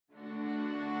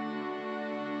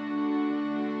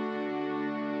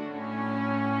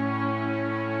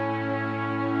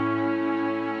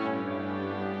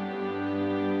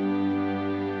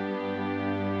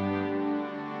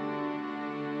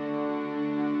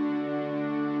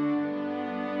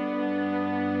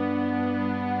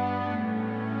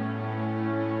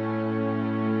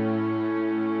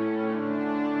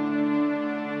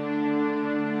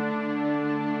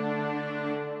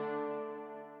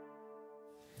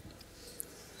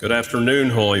Good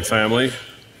afternoon, Holy Family.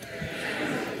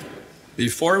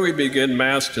 Before we begin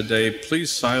Mass today,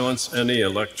 please silence any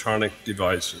electronic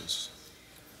devices.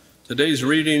 Today's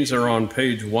readings are on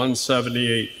page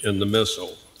 178 in the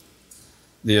Missal.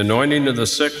 The anointing of the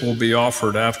sick will be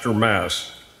offered after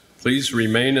Mass. Please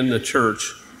remain in the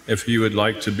church if you would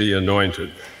like to be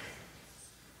anointed.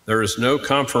 There is no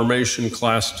confirmation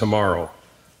class tomorrow.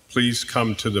 Please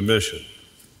come to the mission.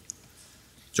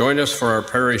 Join us for our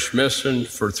parish mission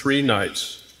for 3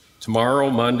 nights, tomorrow,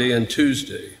 Monday, and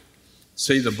Tuesday.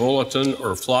 See the bulletin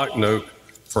or flock note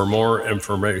for more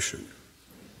information.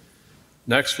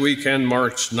 Next weekend,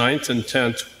 March 9th and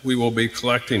 10th, we will be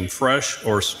collecting fresh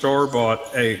or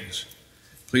store-bought eggs.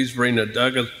 Please bring a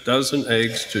dozen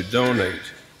eggs to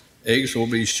donate. Eggs will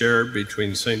be shared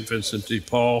between St. Vincent de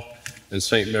Paul and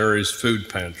St. Mary's Food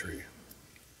Pantry.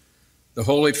 The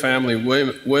Holy Family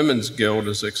Women's Guild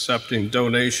is accepting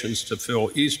donations to fill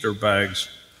Easter bags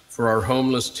for our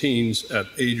homeless teens at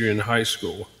Adrian High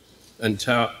School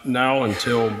until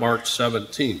March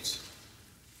 17th.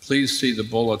 Please see the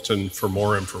bulletin for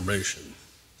more information.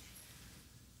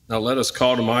 Now let us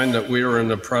call to mind that we are in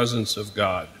the presence of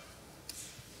God.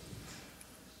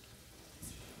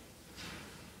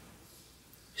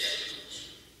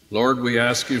 Lord, we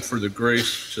ask you for the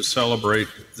grace to celebrate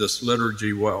this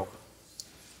liturgy well.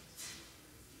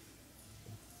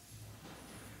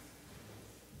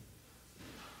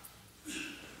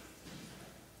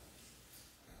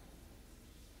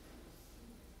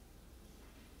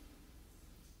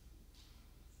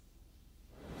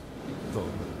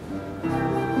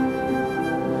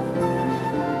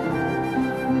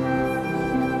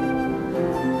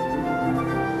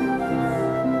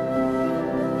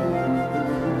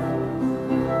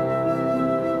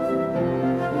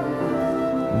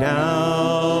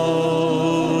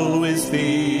 Now is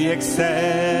the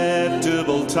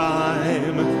acceptable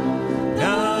time.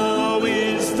 Now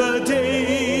is the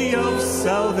day of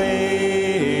salvation.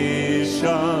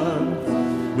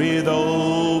 With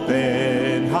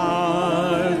open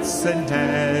hearts and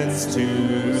hands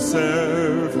to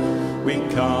serve, we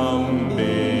come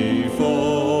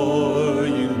before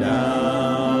you now.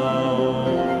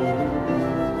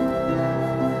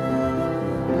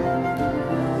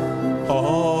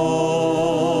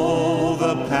 All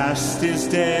the past is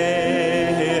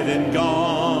dead and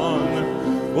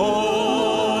gone,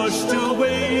 washed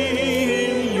away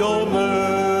in your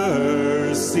mercy.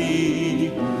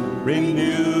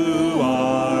 Renew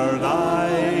our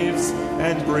lives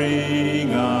and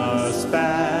bring us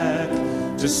back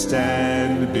to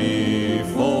stand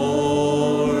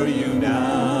before you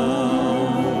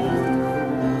now.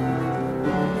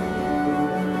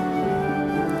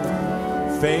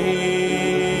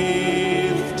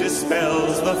 Faith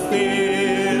dispels the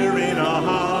fear in our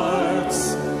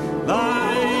hearts.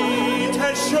 Light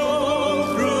has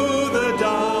shone through the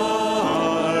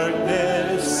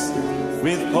darkness.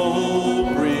 With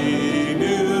hope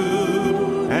renewed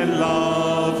and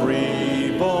love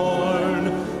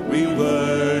reborn, we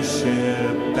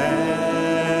worship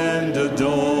and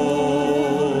adore.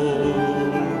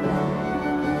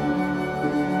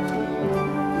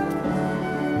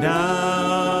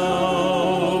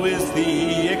 Now is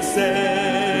the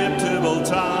acceptable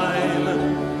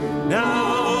time.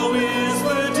 Now is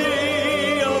the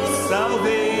day of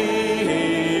salvation.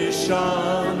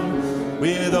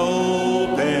 With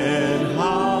open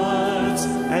hearts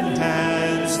and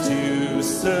hands to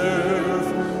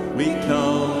serve, we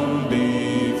come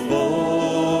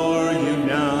before you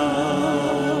now.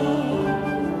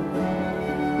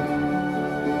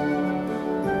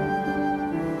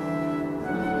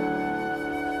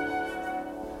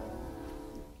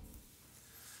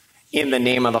 In the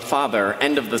name of the Father,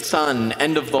 and of the Son,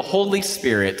 and of the Holy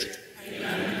Spirit.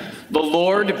 Amen. The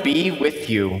Lord be with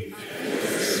you.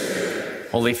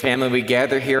 Holy Family, we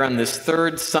gather here on this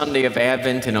third Sunday of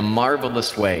Advent in a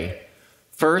marvelous way.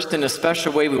 First, in a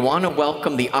special way, we want to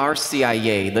welcome the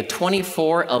RCIA, the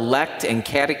 24 elect and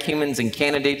catechumens and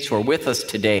candidates who are with us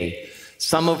today,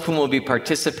 some of whom will be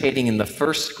participating in the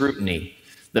first scrutiny,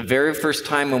 the very first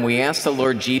time when we ask the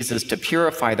Lord Jesus to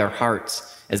purify their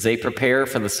hearts as they prepare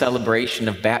for the celebration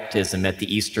of baptism at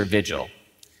the Easter Vigil.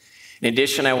 In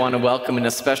addition, I want to welcome in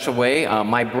a special way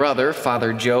my brother,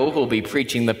 Father Joe, who will be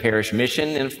preaching the parish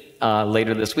mission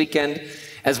later this weekend,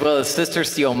 as well as Sister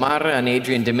Xiomara and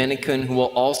Adrian Dominican, who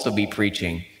will also be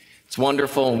preaching. It's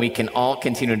wonderful, and we can all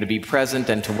continue to be present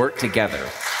and to work together.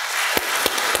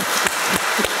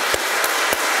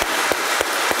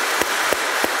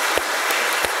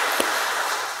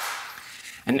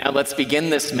 And now let's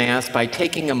begin this Mass by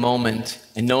taking a moment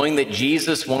and knowing that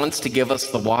Jesus wants to give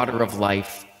us the water of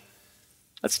life,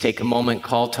 Let's take a moment,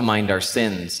 call to mind our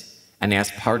sins, and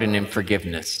ask pardon and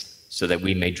forgiveness so that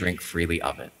we may drink freely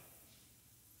of it.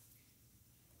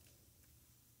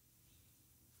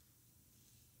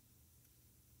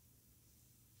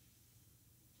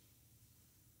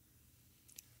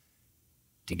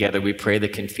 Together we pray the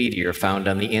Confiteor found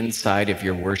on the inside of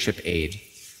your worship aid.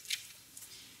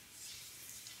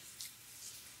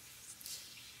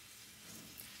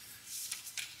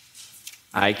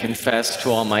 I confess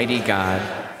to Almighty God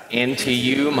and to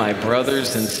you, my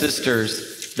brothers and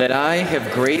sisters, that I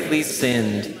have greatly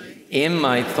sinned in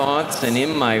my thoughts and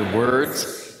in my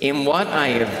words, in what I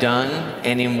have done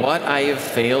and in what I have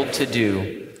failed to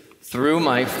do, through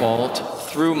my fault,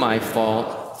 through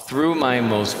my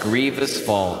most grievous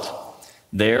fault.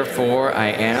 Therefore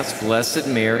I ask Blessed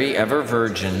Mary, ever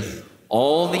Virgin,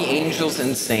 all the angels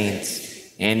and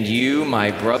saints, and you,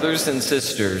 my brothers and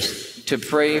sisters, to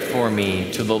pray for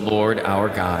me to the Lord our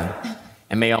God.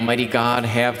 And may Almighty God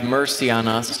have mercy on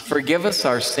us, forgive us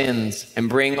our sins, and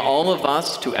bring all of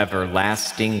us to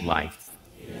everlasting life.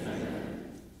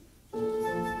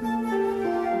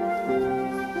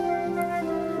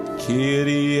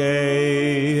 Kyrie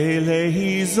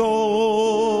eleison,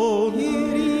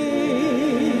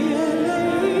 Kyrie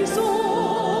eleison,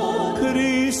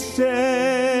 Christe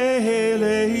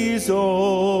eleison,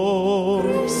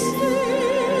 Christe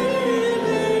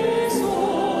eleison,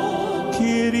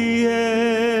 Kyrie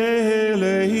eleison, Kyrie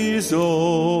eleison.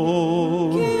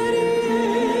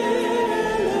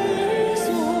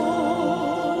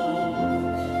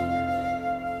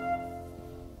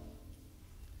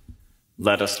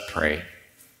 Let us pray.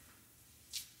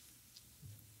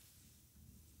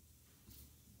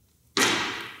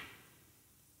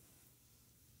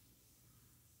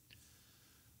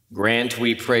 Grant,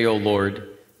 we pray, O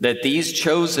Lord, that these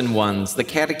chosen ones, the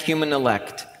catechumen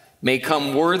elect, may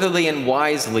come worthily and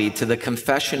wisely to the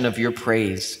confession of your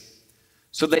praise,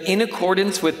 so that in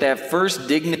accordance with that first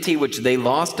dignity which they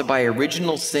lost by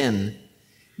original sin,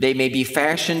 they may be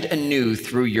fashioned anew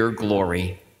through your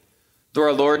glory. Through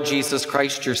our Lord Jesus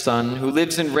Christ, your Son, who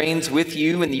lives and reigns with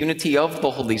you in the unity of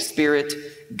the Holy Spirit,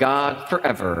 God,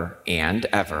 forever and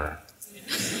ever.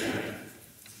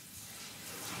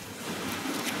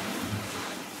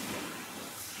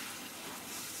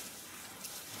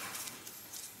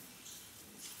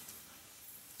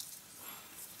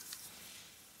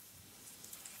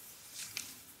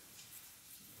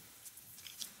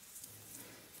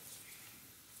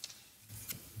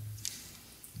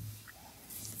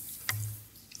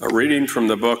 A reading from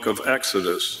the book of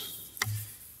Exodus.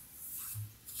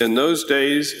 In those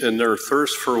days, in their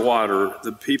thirst for water,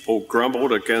 the people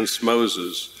grumbled against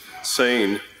Moses,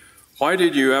 saying, "Why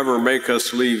did you ever make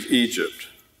us leave Egypt?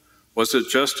 Was it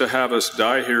just to have us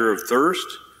die here of thirst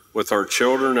with our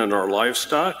children and our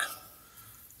livestock?"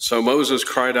 So Moses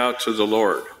cried out to the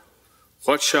Lord,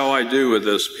 "What shall I do with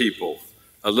this people?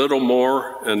 A little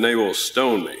more, and they will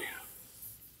stone me."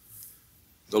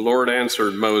 The Lord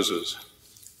answered Moses,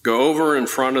 "Go over in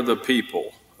front of the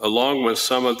people, along with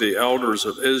some of the elders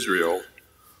of Israel,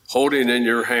 holding in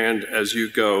your hand as you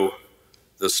go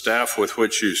the staff with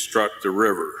which you struck the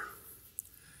river.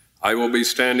 I will be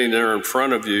standing there in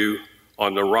front of you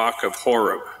on the rock of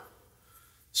Horeb.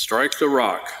 Strike the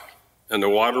rock, and the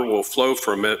water will flow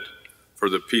from it for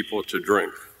the people to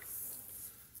drink."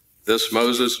 This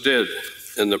Moses did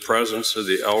in the presence of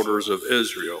the elders of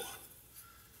Israel.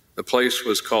 The place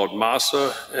was called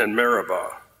Massah and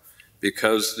Meribah,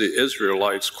 because the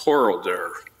Israelites quarreled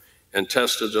there and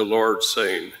tested the Lord,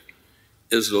 saying,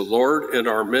 "Is the Lord in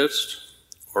our midst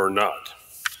or not?"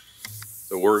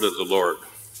 The word of the Lord.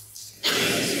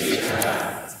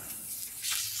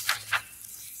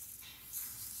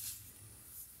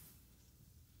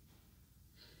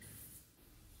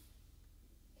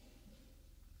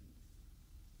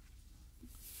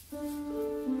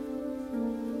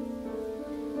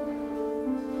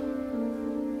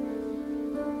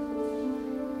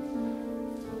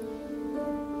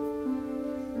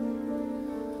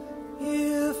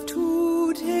 If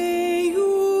today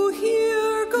you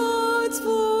hear God's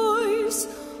voice,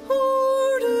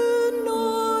 harden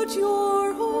not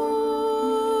your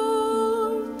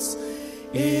hearts.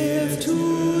 If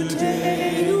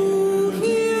today you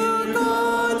hear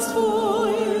God's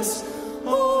voice,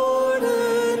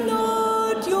 harden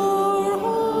not your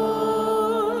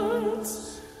hearts.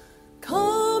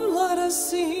 Come, let us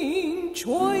sing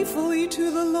joyfully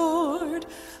to the Lord.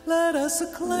 Let us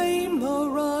acclaim the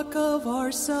rock of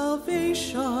our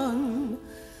salvation.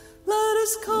 Let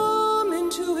us come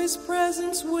into his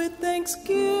presence with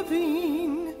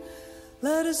thanksgiving.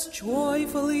 Let us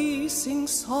joyfully sing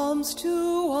psalms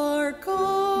to our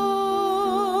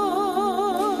God.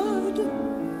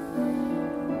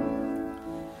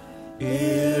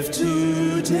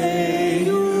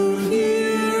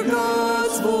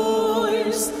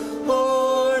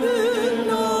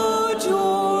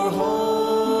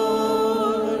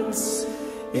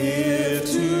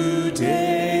 If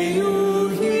today you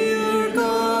hear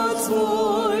God's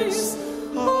voice,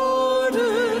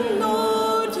 harden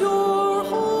not your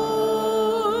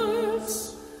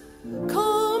hearts.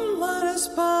 Come, let us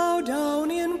bow down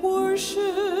in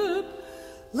worship.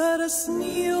 Let us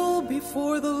kneel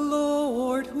before the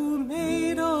Lord who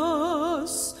made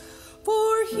us.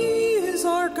 For he is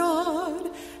our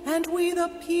God, and we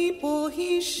the people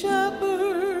he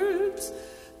shepherds,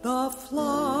 the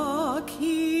flock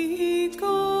he guides.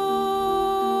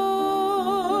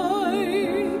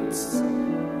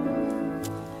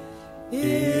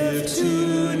 If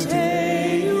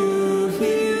today you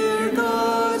hear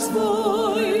God's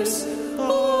voice,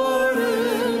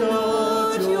 harden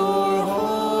not your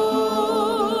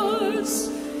hearts.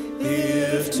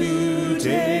 If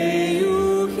today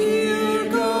you hear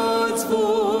God's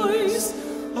voice,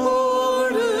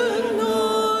 harden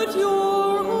not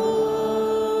your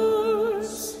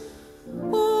hearts.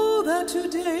 Oh, that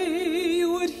today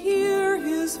you would hear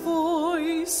his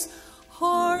voice.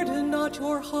 Harden not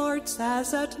your hearts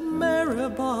as at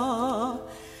Meribah,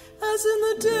 as in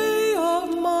the day of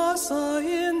Massah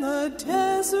in the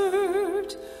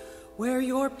desert, where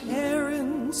your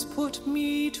parents put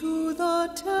me to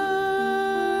the test.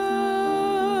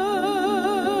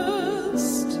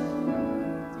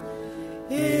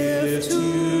 If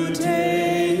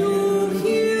today you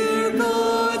hear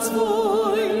God's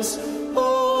voice,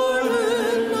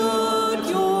 harden not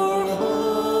your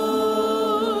hearts.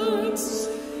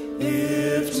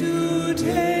 If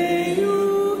today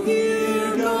you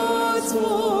hear God's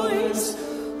voice,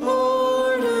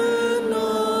 harden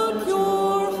not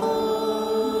your hearts.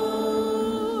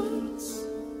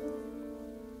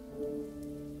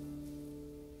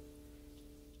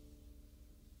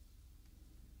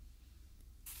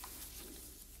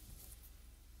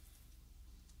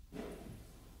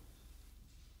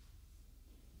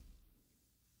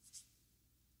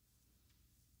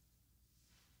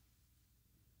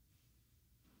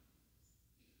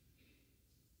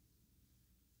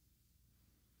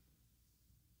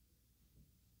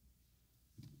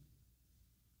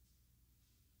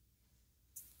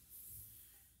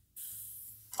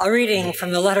 A reading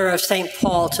from the letter of St.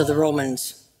 Paul to the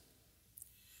Romans.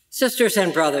 Sisters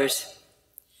and brothers,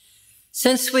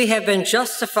 since we have been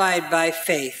justified by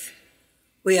faith,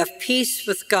 we have peace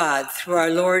with God through our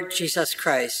Lord Jesus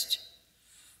Christ,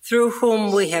 through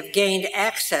whom we have gained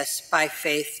access by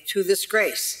faith to this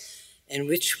grace in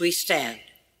which we stand,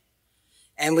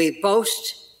 and we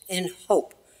boast in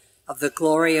hope of the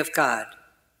glory of God.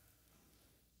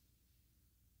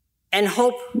 And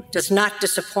hope does not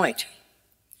disappoint,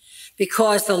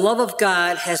 because the love of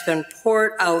God has been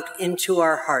poured out into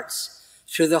our hearts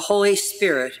through the Holy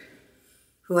Spirit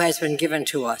who has been given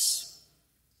to us.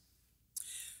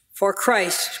 For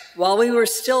Christ, while we were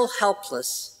still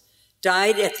helpless,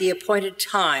 died at the appointed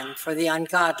time for the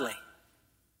ungodly.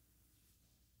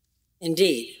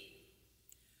 Indeed,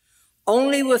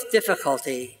 only with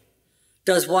difficulty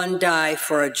does one die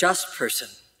for a just person,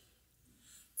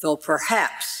 though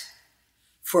perhaps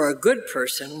for a good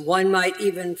person, one might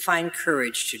even find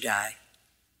courage to die.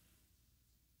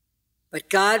 But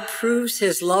God proves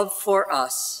his love for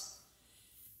us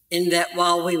in that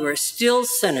while we were still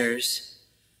sinners,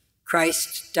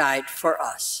 Christ died for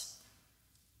us.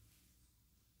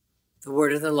 The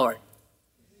word of the Lord.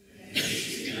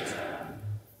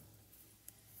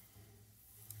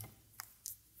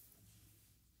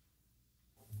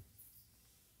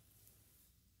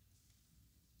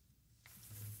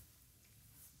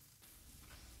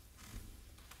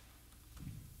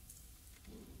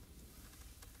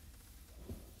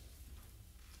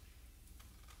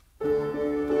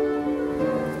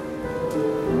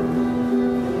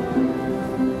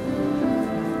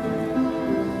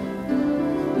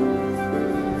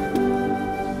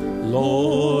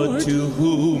 Lord, to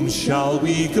whom shall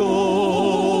we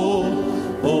go?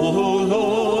 Oh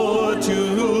Lord, to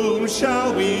whom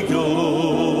shall we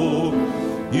go?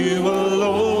 You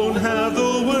alone have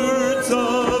the words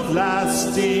of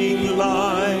lasting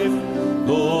life.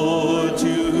 Lord,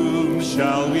 to whom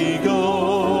shall we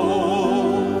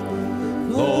go?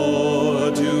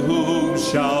 Lord, to whom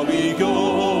shall we go?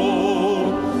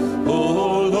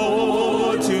 Oh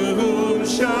Lord, to whom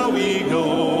shall we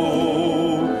go?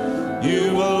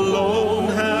 You alone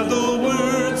have the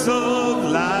words of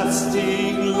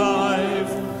lasting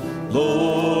life.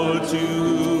 Lord, to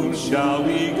whom shall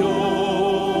we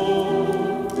go?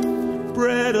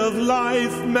 Bread of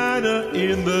life, manna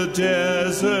in the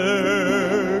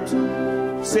desert,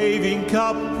 saving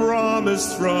cup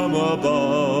promised from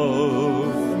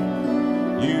above.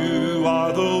 You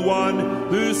are the one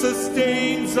who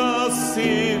sustains us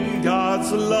in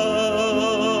God's love.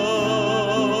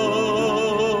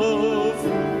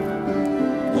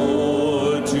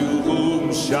 Oh, to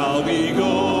whom shall we go?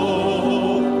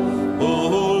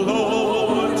 Oh,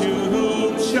 Lord, to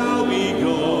whom shall we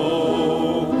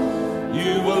go?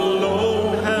 You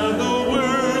alone have the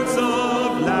words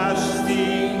of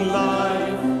lasting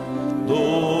life.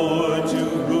 Lord, to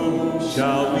whom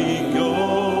shall we go?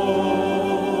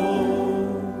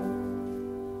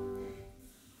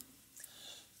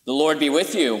 The Lord be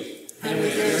with you. And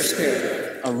with your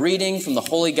spirit. A reading from the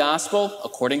Holy Gospel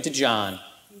according to John.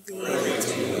 Glory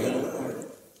to you, Lord.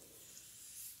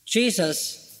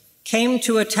 Jesus came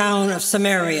to a town of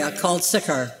Samaria called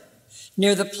Sychar,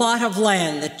 near the plot of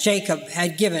land that Jacob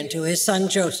had given to his son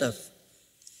Joseph.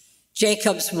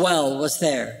 Jacob's well was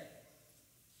there.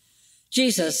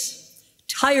 Jesus,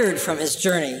 tired from his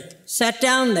journey, sat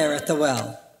down there at the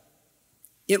well.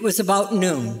 It was about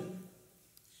noon.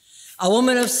 A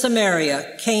woman of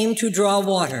Samaria came to draw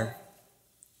water.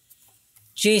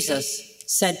 Jesus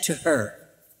said to her,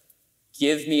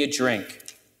 Give me a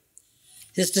drink.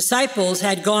 His disciples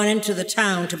had gone into the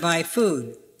town to buy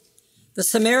food. The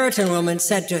Samaritan woman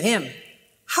said to him,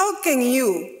 How can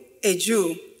you, a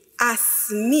Jew,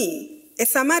 ask me, a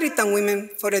Samaritan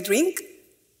woman, for a drink?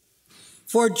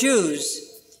 For Jews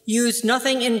use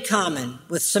nothing in common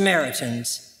with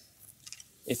Samaritans.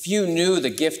 If you knew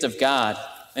the gift of God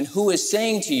and who is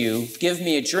saying to you, Give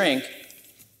me a drink,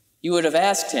 you would have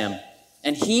asked him,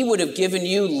 and he would have given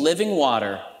you living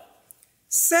water.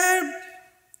 Sir,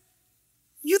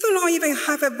 you do not even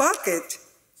have a bucket,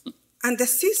 and the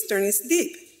cistern is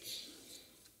deep.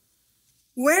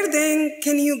 Where then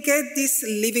can you get this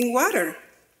living water?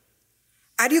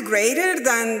 Are you greater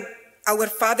than our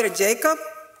father Jacob,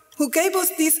 who gave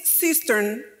us this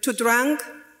cistern to drink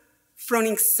from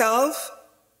himself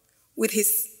with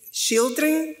his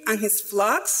children and his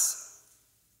flocks?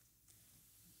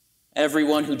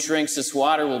 Everyone who drinks this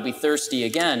water will be thirsty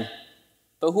again,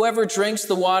 but whoever drinks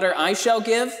the water I shall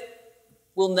give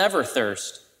will never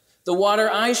thirst. The water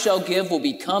I shall give will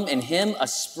become in him a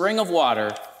spring of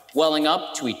water welling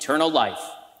up to eternal life.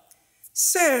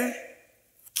 Sir,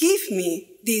 give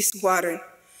me this water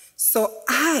so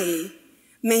I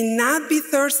may not be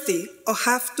thirsty or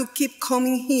have to keep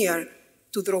coming here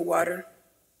to draw water.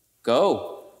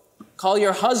 Go, call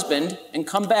your husband and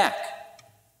come back.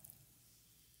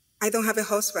 I don't have a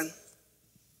husband.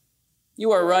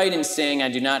 You are right in saying I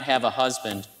do not have a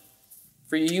husband,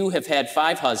 for you have had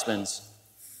 5 husbands,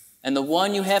 and the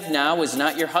one you have now is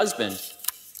not your husband.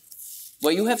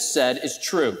 What you have said is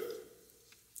true.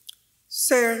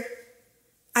 Sir,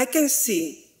 I can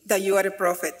see that you are a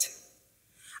prophet.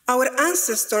 Our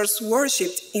ancestors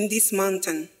worshipped in this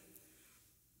mountain,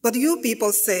 but you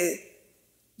people say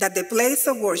that the place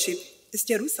of worship is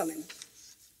Jerusalem.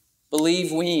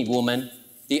 Believe me, woman,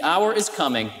 the hour is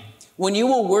coming when you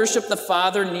will worship the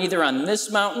Father neither on this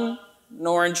mountain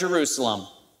nor in Jerusalem.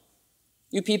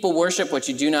 You people worship what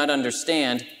you do not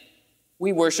understand.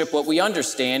 We worship what we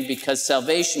understand because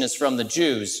salvation is from the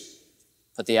Jews.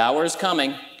 But the hour is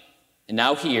coming, and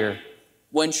now here,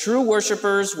 when true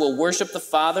worshipers will worship the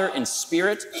Father in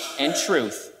spirit and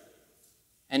truth.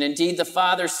 And indeed, the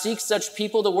Father seeks such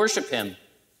people to worship him.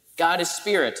 God is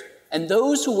spirit, and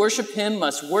those who worship him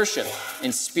must worship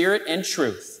in spirit and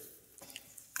truth.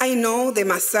 I know the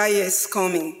Messiah is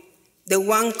coming, the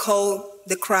one called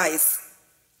the Christ.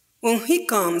 When he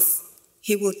comes,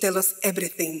 he will tell us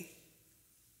everything.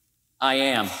 I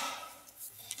am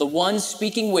the one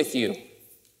speaking with you.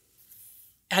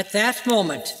 At that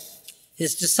moment,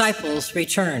 his disciples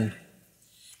returned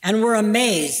and were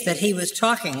amazed that he was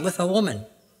talking with a woman.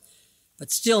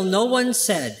 But still no one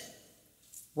said,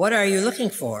 "What are you looking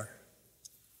for?"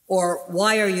 or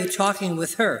 "Why are you talking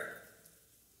with her?"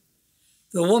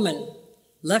 The woman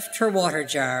left her water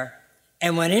jar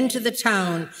and went into the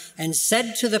town and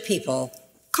said to the people,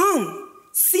 Come,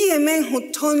 see a man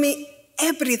who told me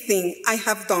everything I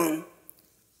have done.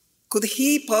 Could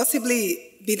he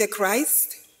possibly be the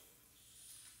Christ?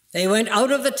 They went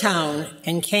out of the town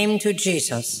and came to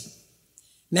Jesus.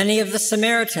 Many of the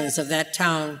Samaritans of that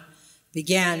town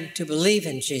began to believe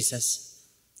in Jesus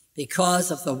because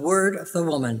of the word of the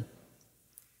woman.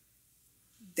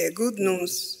 The good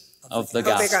news Of the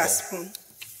gospel.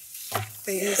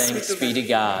 Thanks be to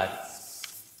God.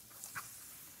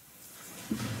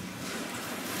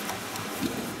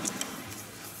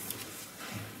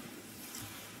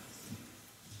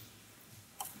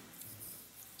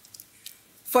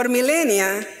 For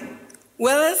millennia,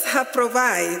 wells have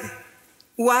provided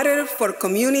water for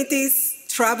communities,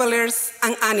 travelers,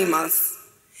 and animals,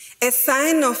 a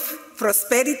sign of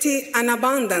prosperity and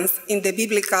abundance in the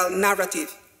biblical narrative.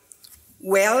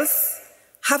 Wells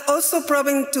have also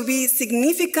proven to be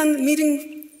significant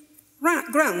meeting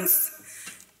grounds,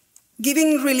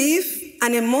 giving relief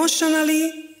and emotionally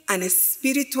and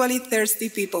spiritually thirsty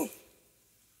people.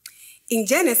 In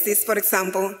Genesis, for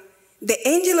example, the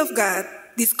angel of God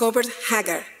discovered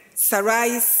Hagar,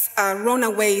 Sarai's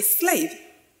runaway slave,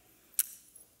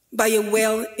 by a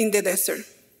well in the desert.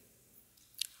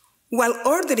 While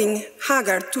ordering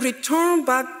Hagar to return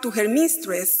back to her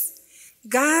mistress,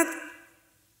 God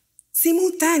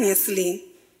simultaneously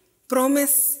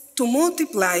promised to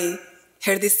multiply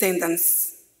her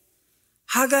descendants.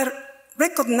 Hagar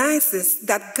recognizes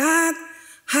that God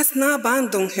has not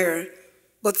abandoned her,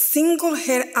 but singled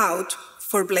her out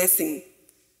for blessing.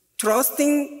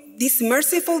 Trusting this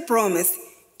merciful promise,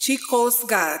 she calls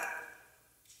God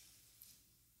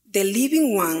the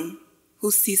living one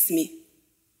who sees me,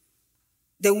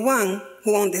 the one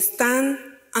who understands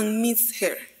and meets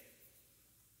her.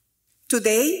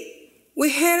 Today, we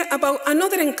hear about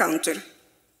another encounter,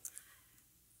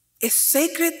 a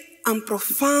sacred and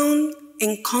profound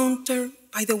encounter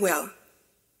by the well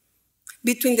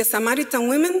between the Samaritan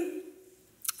women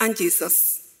and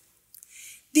Jesus.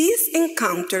 This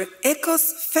encounter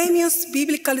echoes famous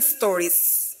biblical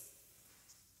stories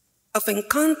of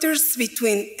encounters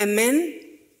between a man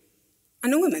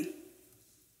and a woman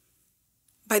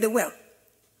by the well.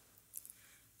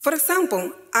 For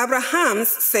example, Abraham's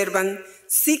servant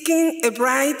seeking a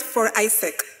bride for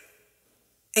Isaac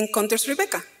encounters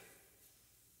Rebekah.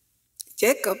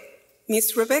 Jacob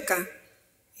meets Rebekah,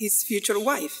 his future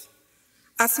wife,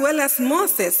 as well as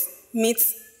Moses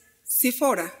meets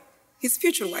Zipporah, his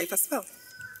future wife as well.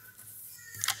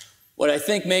 What I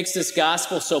think makes this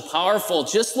gospel so powerful,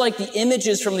 just like the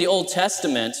images from the Old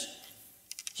Testament,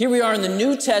 here we are in the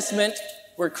New Testament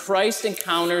where Christ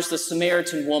encounters the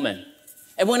Samaritan woman.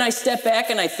 And when I step back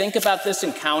and I think about this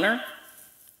encounter,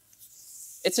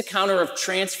 it's a encounter of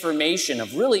transformation,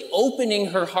 of really opening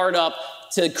her heart up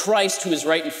to Christ who is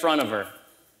right in front of her.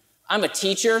 I'm a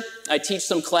teacher. I teach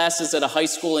some classes at a high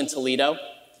school in Toledo.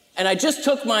 And I just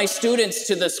took my students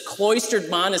to this cloistered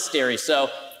monastery.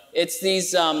 So it's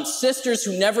these sisters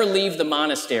who never leave the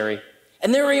monastery.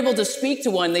 And they were able to speak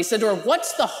to one. They said to her,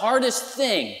 "What's the hardest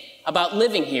thing about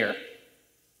living here?"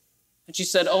 And she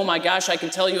said, "Oh my gosh, I can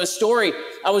tell you a story.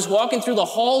 I was walking through the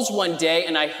halls one day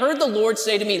and I heard the Lord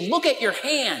say to me, 'Look at your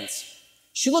hands.'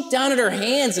 She looked down at her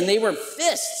hands and they were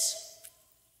fists.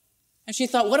 And she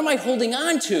thought, what am I holding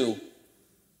on to?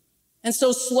 And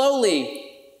so slowly,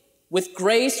 with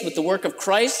grace, with the work of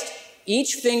Christ,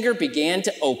 each finger began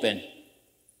to open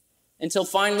until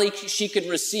finally she could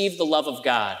receive the love of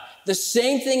God. The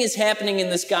same thing is happening in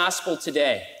this gospel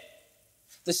today.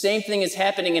 The same thing is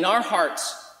happening in our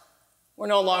hearts. We're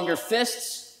no longer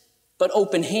fists, but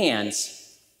open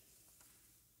hands.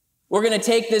 We're going to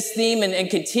take this theme and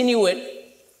continue it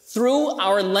through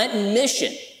our Lenten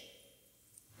mission.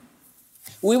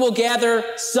 We will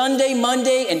gather Sunday,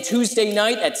 Monday, and Tuesday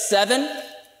night at 7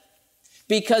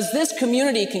 because this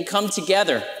community can come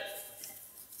together.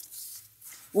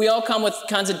 We all come with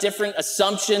kinds of different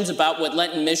assumptions about what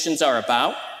Lenten missions are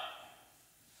about,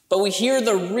 but we hear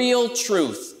the real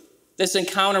truth, this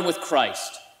encounter with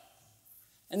Christ.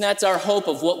 And that's our hope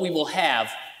of what we will have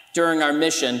during our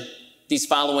mission these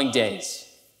following days.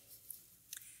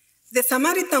 The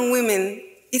Samaritan woman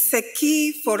is a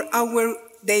key for our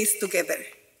days together.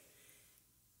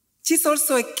 She's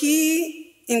also a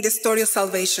key in the story of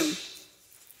salvation.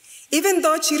 Even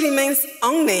though she remains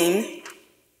unnamed,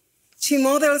 she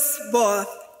models both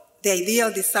the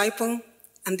ideal disciple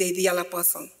and the ideal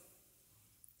apostle.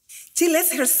 She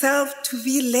lets herself to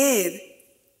be led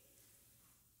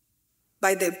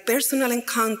by the personal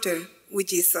encounter with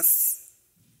Jesus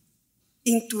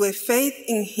into a faith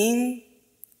in him,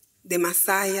 the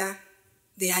Messiah,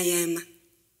 the I am.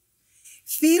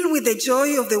 Filled with the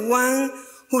joy of the one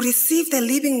who received the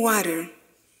living water,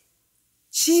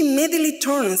 she immediately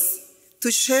turns to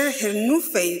share her new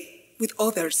faith with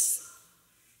others.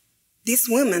 This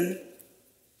woman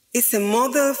is a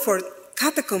model for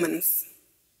catechumens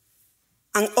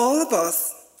and all of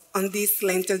us on this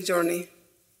Lenten journey.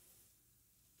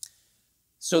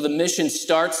 So the mission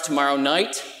starts tomorrow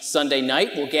night, Sunday night.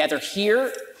 We'll gather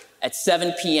here at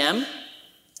 7 p.m.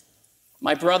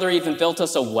 My brother even built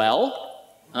us a well.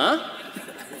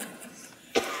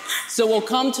 So we'll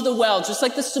come to the well just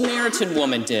like the Samaritan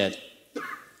woman did.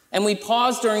 And we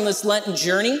pause during this Lenten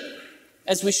journey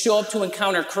as we show up to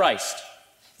encounter Christ.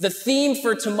 The theme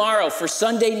for tomorrow, for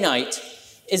Sunday night,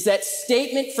 is that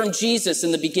statement from Jesus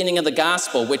in the beginning of the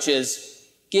gospel, which is,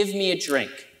 "Give me a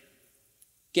drink."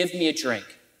 Give me a drink.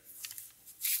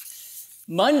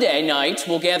 Monday night,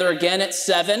 we'll gather again at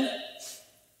 7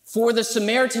 for the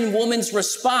Samaritan woman's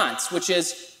response, which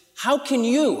is, how can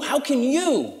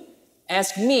you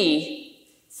ask me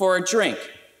for a drink?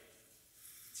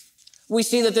 We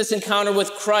see that this encounter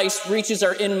with Christ reaches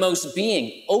our inmost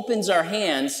being, opens our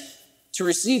hands to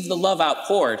receive the love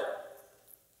outpoured.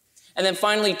 And then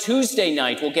finally, Tuesday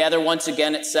night, we'll gather once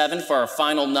again at 7 for our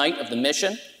final night of the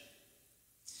mission.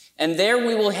 And there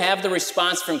we will have the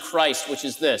response from Christ, which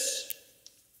is this: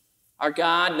 our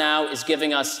God now is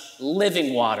giving us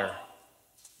living water.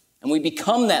 And we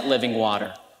become that living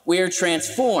water. We are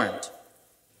transformed.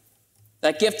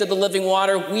 That gift of the living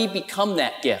water, we become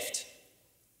that gift.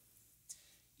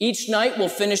 Each night we'll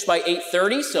finish by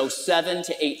 8:30, so 7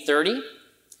 to 8:30.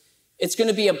 It's going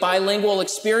to be a bilingual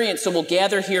experience, so we'll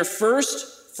gather here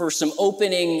first for some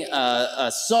opening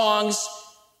songs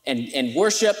and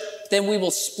worship. Then we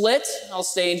will split. I'll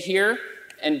stay in here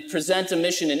and present a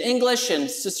mission in English,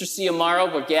 and Sister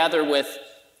Xiomara will gather with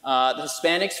the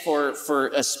Hispanics for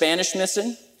a Spanish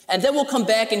mission. And then we'll come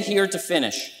back in here to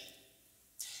finish.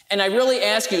 And I really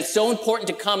ask you, it's so important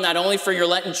to come not only for your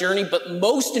Lenten journey, but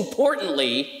most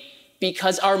importantly,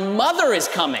 because our mother is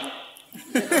coming.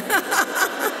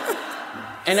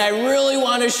 And I really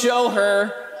want to show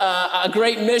her a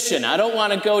great mission. I don't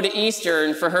want to go to Easter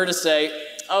and for her to say,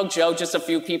 oh, Joe, just a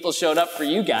few people showed up for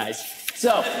you guys.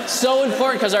 So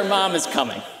important because our mom is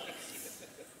coming.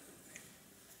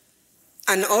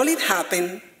 And all it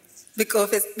happened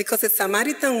because a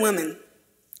Samaritan woman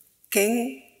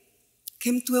came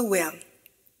to a well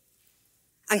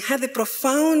and had a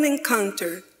profound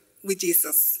encounter with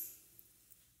Jesus.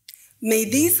 May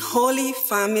this Holy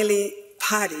Family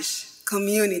Parish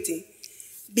community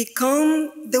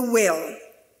become the well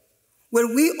where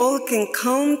we all can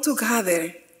come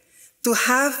together to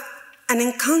have an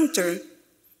encounter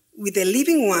with the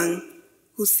living one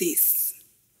who sees,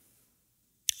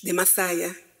 the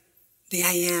Messiah, the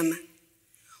I Am,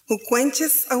 who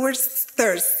quenches our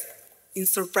thirst in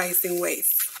surprising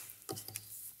ways.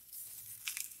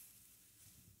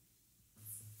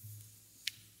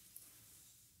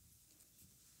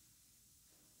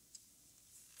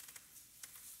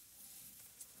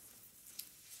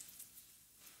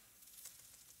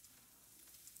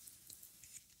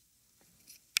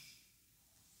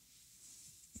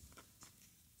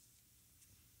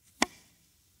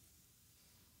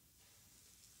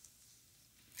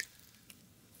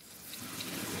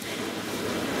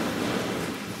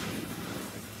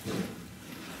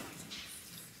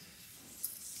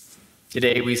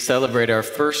 Today we celebrate our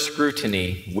first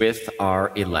scrutiny with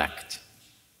our elect.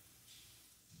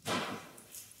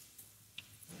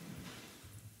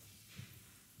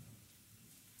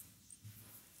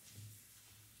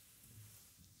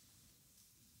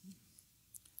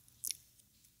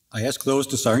 I ask those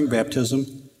desiring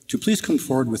baptism to please come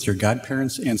forward with your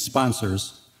godparents and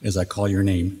sponsors as I call your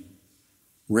name.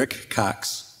 Rick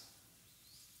Cox,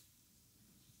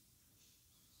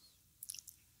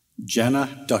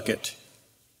 Jenna Duckett,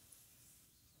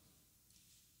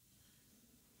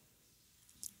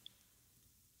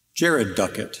 Jared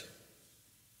Duckett,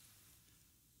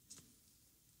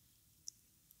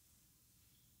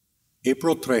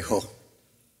 April Trejo,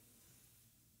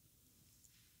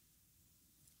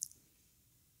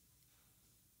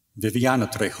 Viviana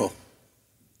Trejo,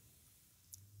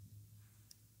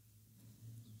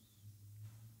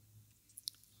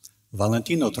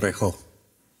 Valentino Trejo,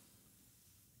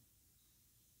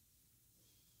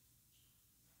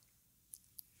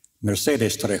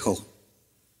 Mercedes Trejo,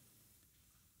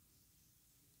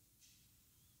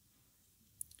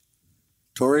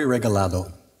 Tori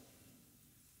Regalado,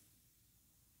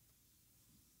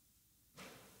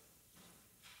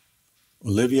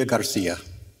 Olivia Garcia,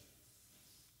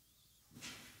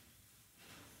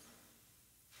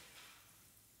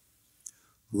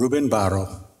 Ruben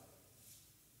Barro,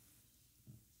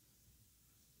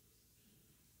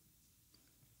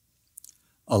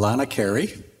 Alana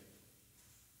Carey,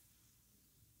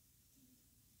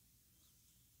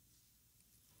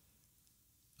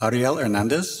 Ariel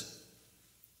Hernandez,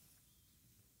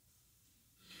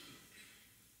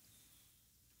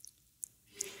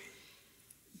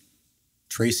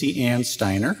 Tracy Ann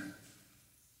Steiner,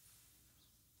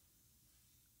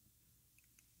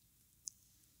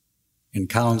 and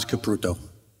Collins Capruto.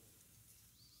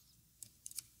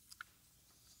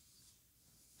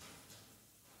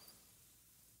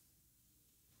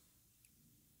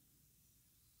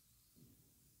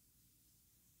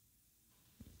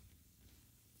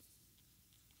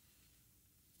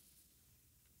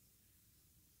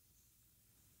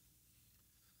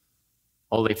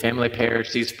 Holy Family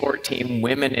Parish, these 14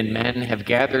 women and men have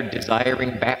gathered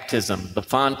desiring baptism, the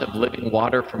font of living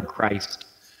water from Christ.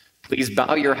 Please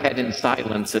bow your head in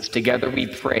silence as together we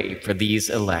pray for these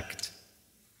elect.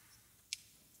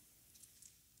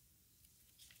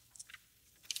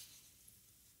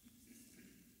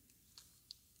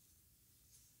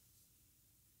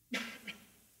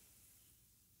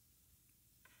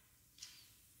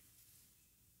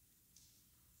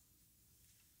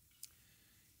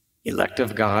 Elect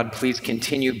of God, please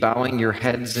continue bowing your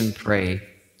heads and pray.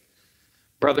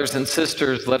 Brothers and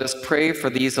sisters, let us pray for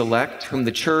these elect whom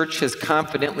the Church has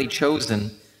confidently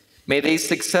chosen. May they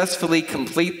successfully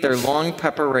complete their long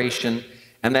preparation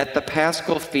and that the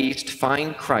Paschal feast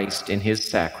find Christ in his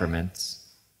sacraments.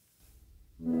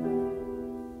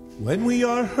 When we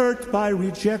are hurt by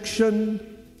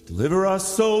rejection, deliver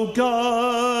us, O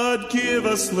God, give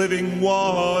us living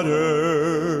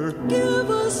water. Give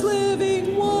us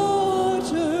living water.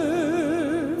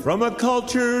 From a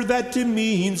culture that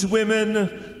demeans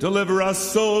women, deliver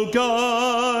us, O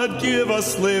God, give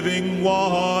us living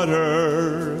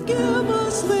water. Give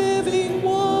us living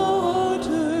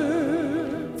water.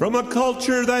 From a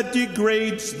culture that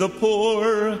degrades the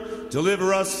poor,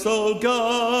 deliver us, O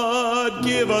God,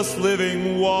 give us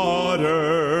living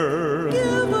water.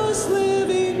 Give us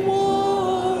living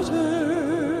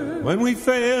water. When we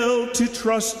fail to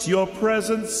trust your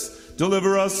presence,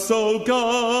 deliver us, O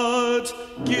God,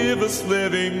 give us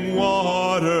living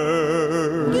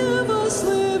water. Give us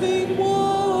living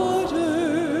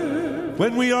water.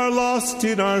 When we are lost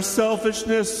in our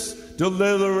selfishness,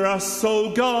 deliver us,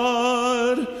 O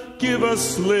God, give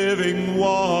us living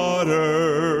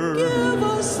water. Give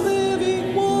us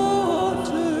living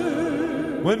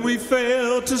water. When we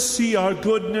fail to see our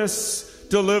goodness,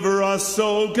 deliver us,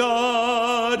 O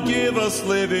God, give us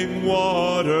living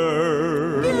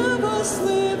water. Give us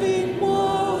living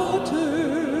water.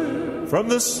 From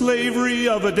the slavery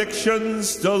of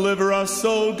addictions, deliver us,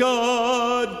 O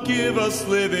God, give us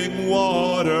living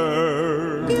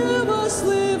water. Give us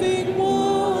living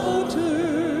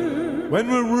water. When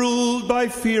we're ruled by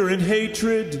fear and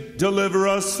hatred, deliver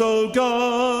us, O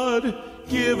God,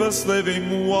 give us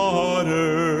living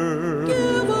water.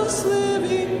 Give us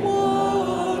living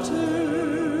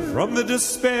water. From the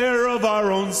despair of our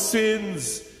own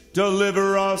sins,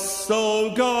 deliver us,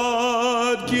 O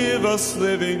God, give us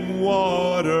living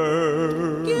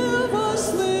water. Give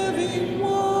us living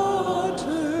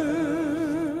water.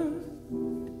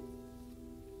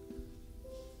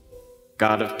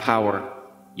 God of power,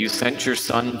 you sent your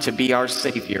Son to be our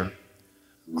Savior.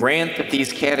 Grant that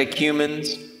these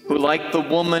catechumens, who like the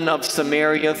woman of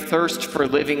Samaria thirst for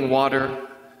living water,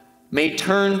 may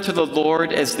turn to the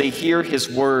Lord as they hear his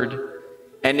word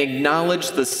and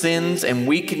acknowledge the sins and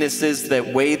weaknesses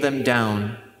that weigh them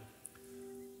down.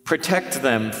 Protect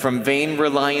them from vain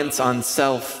reliance on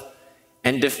self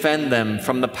and defend them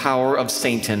from the power of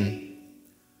Satan.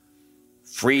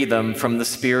 Free them from the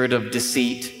spirit of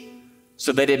deceit,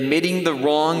 so that admitting the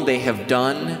wrong they have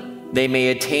done, they may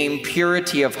attain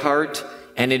purity of heart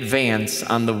and advance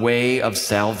on the way of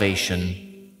salvation.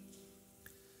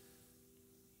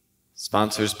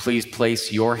 Sponsors, please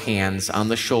place your hands on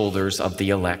the shoulders of the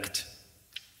elect.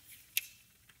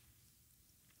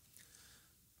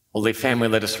 Holy Family,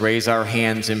 let us raise our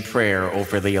hands in prayer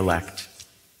over the elect.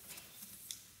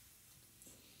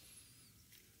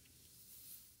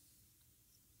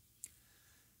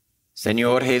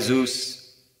 Señor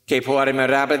Jesús, que por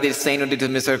admirable diseño de tu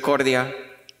misericordia,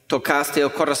 tocaste el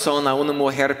corazón a una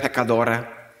mujer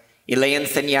pecadora, y le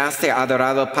enseñaste a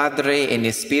adorar al Padre en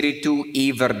espíritu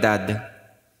y verdad.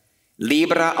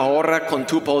 Libra ahora con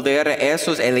tu poder a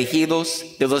esos elegidos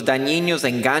de los dañinos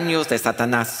engaños de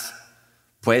Satanás,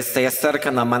 pues se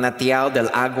acercan al manantial del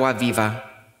agua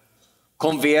viva.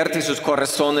 Convierte sus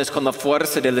corazones con la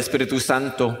fuerza del Espíritu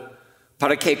Santo,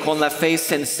 para que con la fe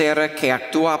sincera que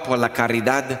actúa por la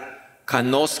caridad,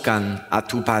 conozcan a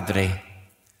tu Padre.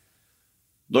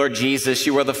 Lord Jesus,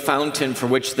 you are the fountain for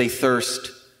which they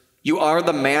thirst. You are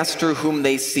the Master whom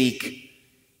they seek.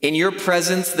 In your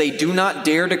presence they do not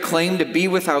dare to claim to be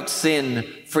without sin,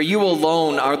 for you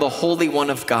alone are the Holy One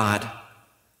of God.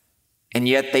 And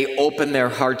yet they open their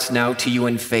hearts now to you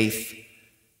in faith.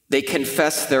 They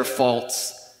confess their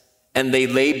faults, and they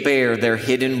lay bare their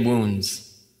hidden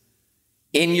wounds.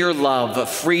 In your love,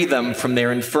 free them from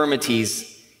their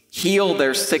infirmities, heal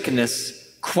their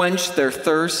sickness, quench their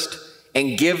thirst,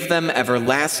 and give them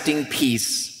everlasting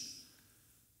peace.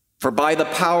 For by the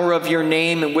power of your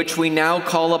name, in which we now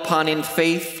call upon in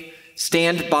faith,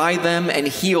 stand by them and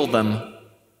heal them.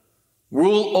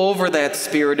 Rule over that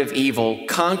spirit of evil,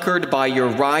 conquered by your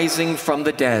rising from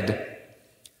the dead,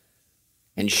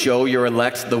 And show your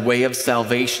elect the way of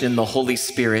salvation in the Holy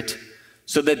Spirit,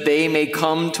 so that they may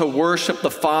come to worship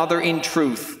the Father in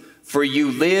truth, for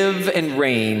you live and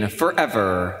reign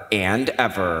forever and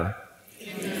ever.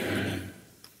 Amen.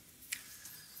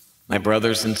 My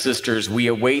brothers and sisters, we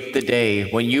await the day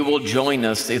when you will join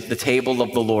us at the table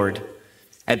of the Lord.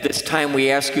 At this time, we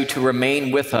ask you to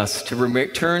remain with us, to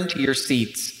return to your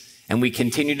seats, and we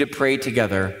continue to pray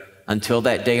together until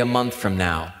that day a month from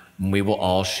now, when we will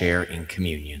all share in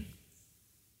communion.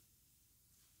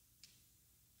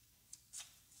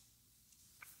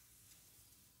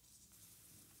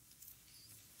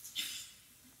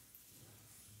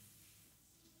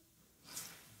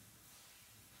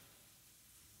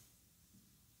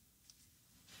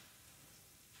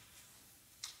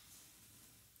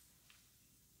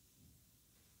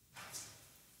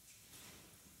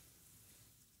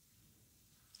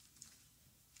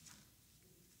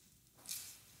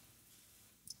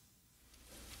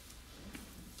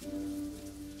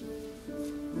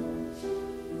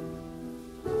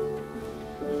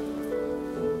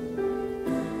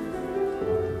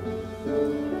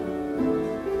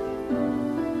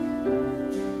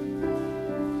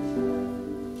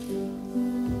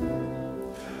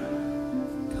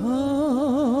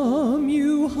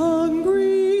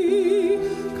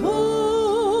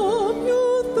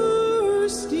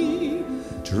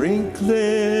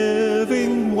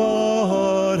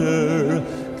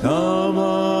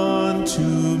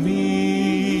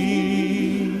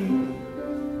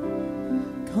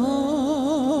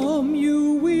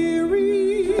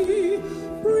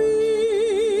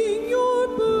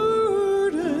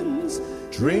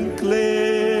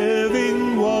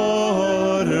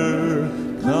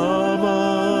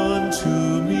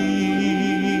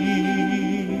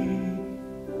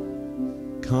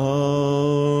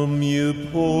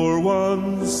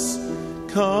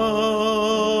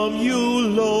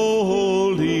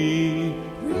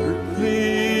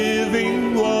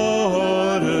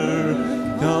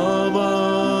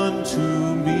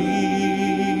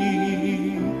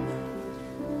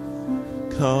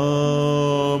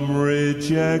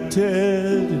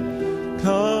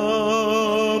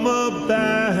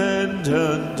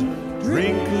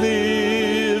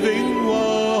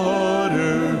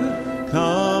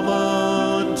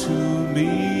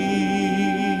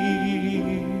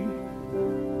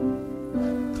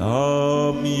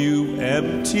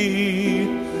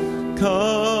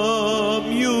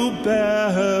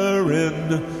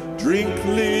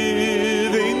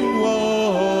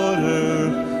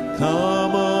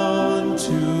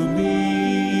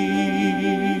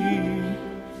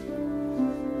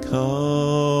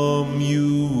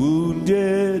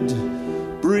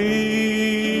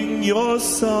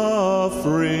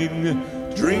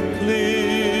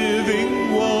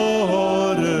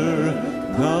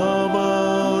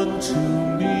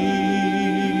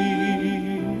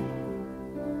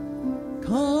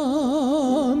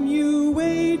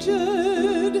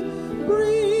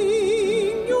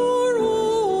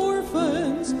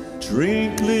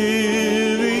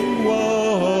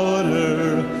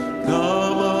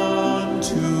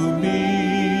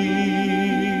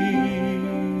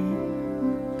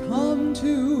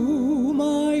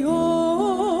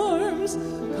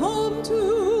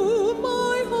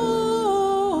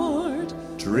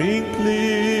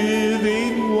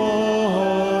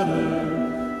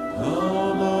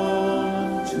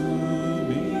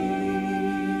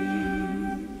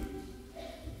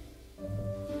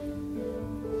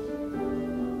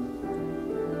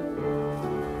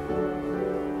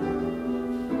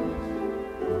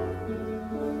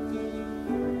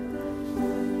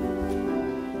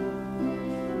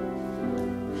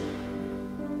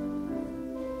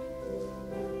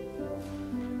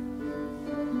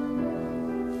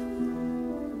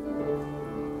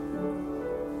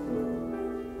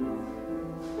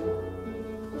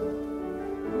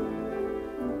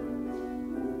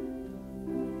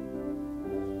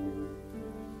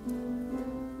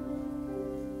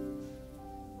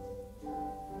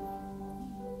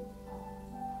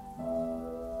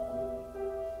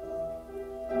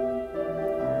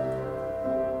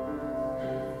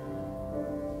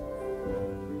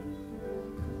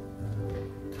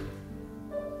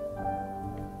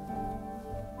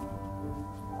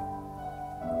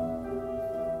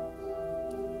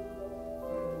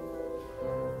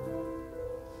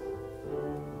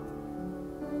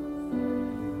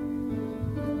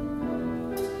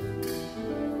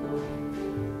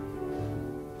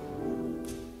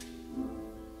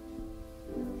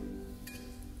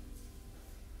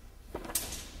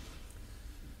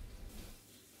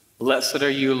 Blessed are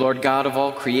you, Lord God of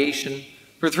all creation,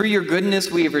 For through your goodness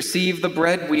we have received the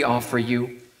bread we offer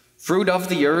you, fruit of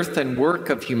the earth and work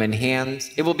of human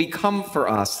hands. It will become for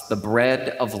us the bread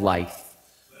of life.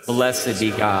 Blessed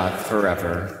be God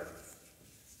forever.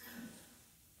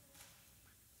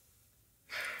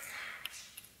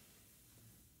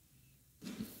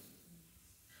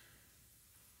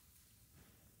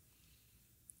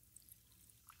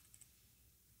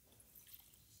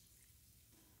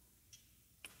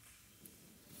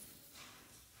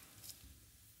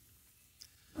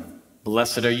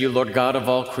 Blessed are you, Lord God of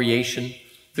all creation.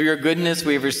 Through your goodness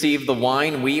we have received the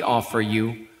wine we offer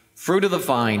you, fruit of the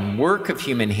vine, work of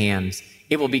human hands.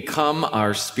 It will become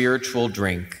our spiritual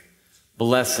drink.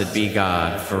 Blessed be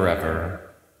God forever.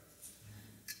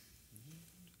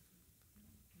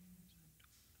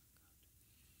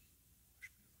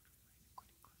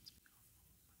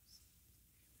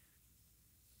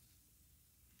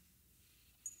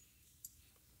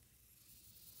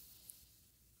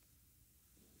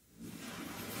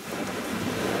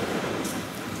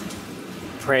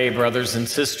 Pray, brothers and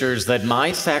sisters, that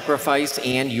my sacrifice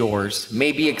and yours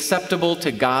may be acceptable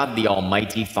to God the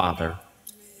Almighty Father.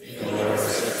 May the Lord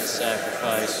accept the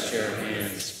sacrifice at your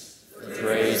hands, for the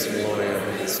praise and glory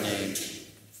of his name,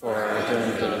 for our good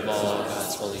and good of all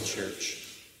God's holy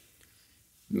church.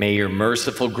 May your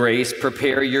merciful grace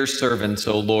prepare your servants,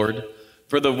 O Lord,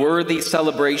 for the worthy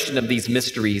celebration of these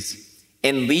mysteries,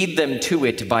 and lead them to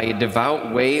it by a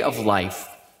devout way of life,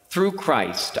 through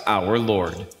Christ our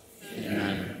Lord.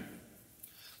 Amen.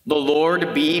 The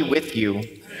Lord be with you. And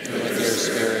with your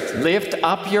spirit. Lift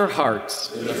up your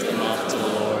hearts. Lift them up to the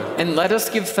Lord. And let us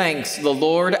give thanks to the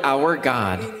Lord our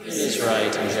God. It is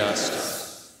right and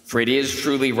just. For it is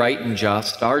truly right and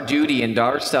just, our duty and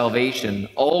our salvation,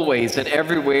 always and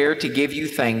everywhere to give you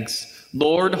thanks,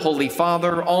 Lord, Holy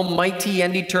Father, Almighty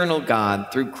and eternal God,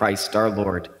 through Christ our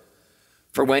Lord.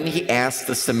 For when he asked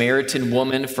the Samaritan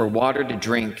woman for water to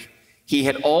drink, he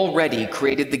had already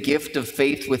created the gift of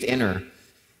faith within her,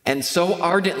 and so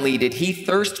ardently did he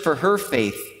thirst for her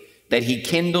faith that he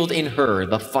kindled in her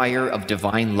the fire of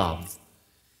divine love.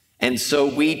 And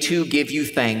so we too give you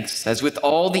thanks, as with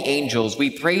all the angels we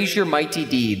praise your mighty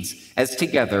deeds, as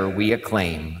together we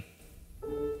acclaim.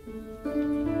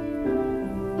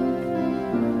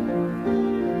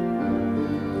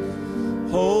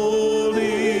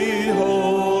 Holy,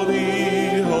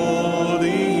 holy,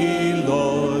 holy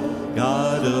Lord,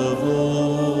 God of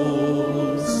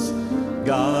hosts,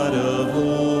 God of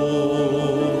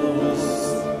hosts.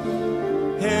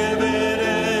 Heaven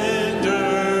and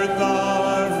earth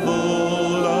are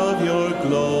full of your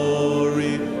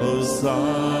glory.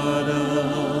 Hosanna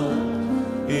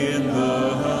in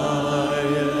the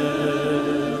highest.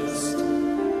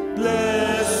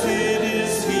 Blessed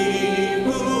is he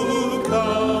who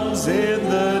comes in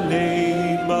the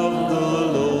name of the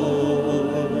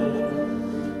Lord.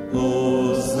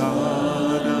 Hosanna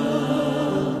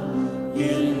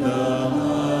in the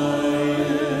highest.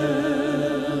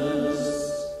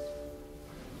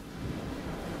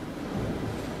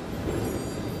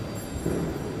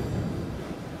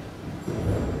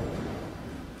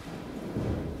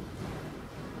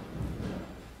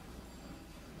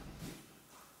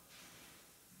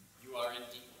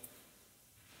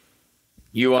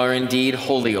 You are indeed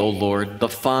holy, O Lord, the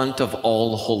font of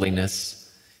all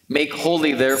holiness. Make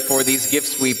holy, therefore, these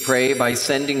gifts, we pray, by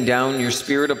sending down your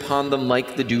Spirit upon them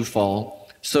like the dewfall,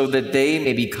 so that they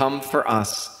may become for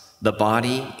us the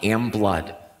body and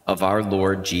blood of our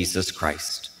Lord Jesus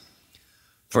Christ.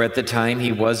 For at the time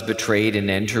he was betrayed and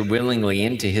entered willingly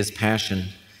into his passion,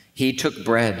 he took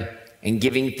bread, and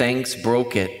giving thanks,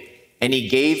 broke it, and he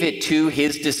gave it to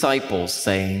his disciples,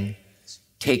 saying,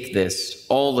 "Take this,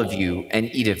 all of you,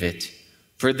 and eat of it,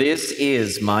 for this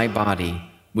is my body,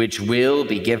 which will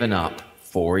be given up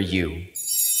for you."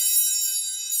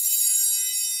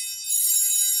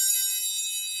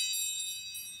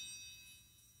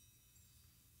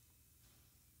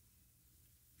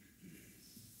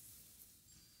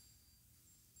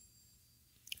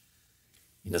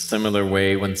 In a similar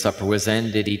way, when supper was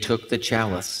ended, he took the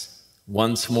chalice.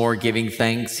 Once more giving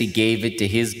thanks, he gave it to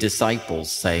his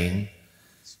disciples, saying,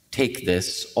 "Take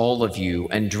this, all of you,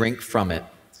 and drink from it,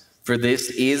 for this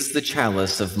is the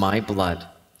chalice of my blood,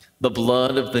 the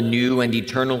blood of the new and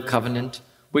eternal covenant,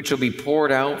 which will be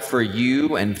poured out for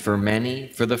you and for many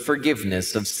for the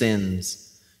forgiveness of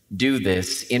sins. Do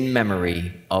this in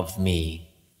memory of me."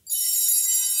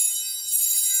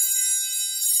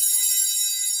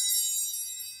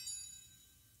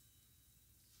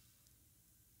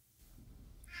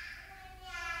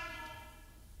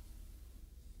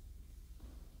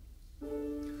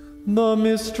 The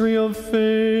mystery of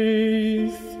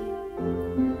faith.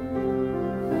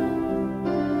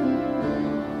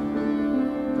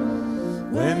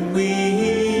 When we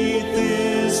eat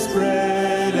this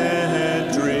bread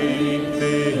and drink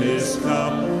this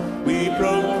cup, we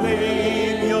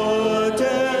proclaim your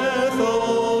death,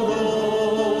 O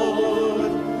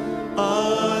Lord,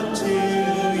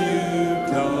 until you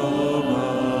come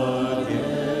again.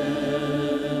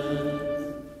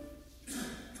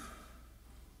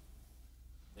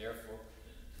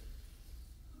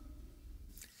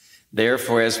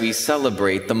 Therefore, as we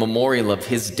celebrate the memorial of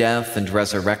his death and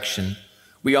resurrection,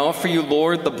 we offer you,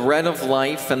 Lord, the bread of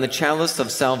life and the chalice of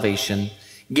salvation,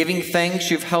 giving thanks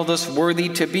you've held us worthy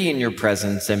to be in your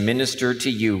presence and minister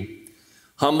to you.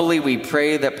 Humbly we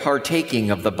pray that partaking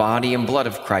of the body and blood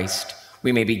of Christ,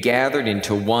 we may be gathered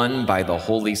into one by the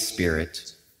Holy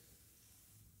Spirit.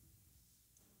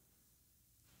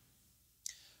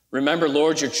 Remember,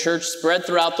 Lord, your church spread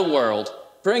throughout the world.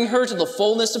 Bring her to the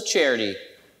fullness of charity,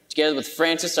 together with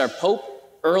Francis, our Pope,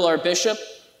 Earl, our Bishop,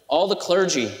 all the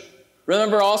clergy.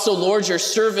 Remember also, Lord, your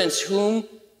servants who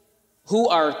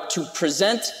are to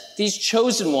present these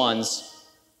chosen ones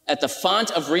at the font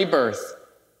of rebirth.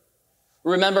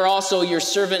 Remember also your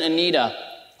servant Anita,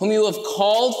 whom you have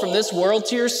called from this world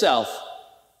to yourself.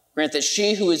 Grant that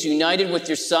she who is united with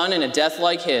your Son in a death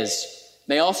like his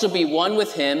may also be one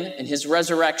with him in his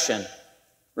resurrection.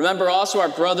 Remember also our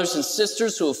brothers and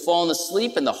sisters who have fallen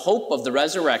asleep in the hope of the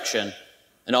resurrection,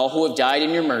 and all who have died in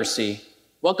your mercy.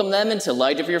 Welcome them into the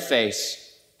light of your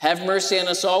face. Have mercy on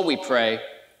us all, we pray,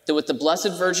 that with the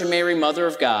Blessed Virgin Mary, Mother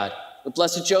of God, with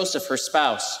Blessed Joseph, her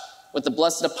spouse, with the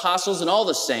blessed apostles and all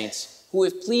the saints who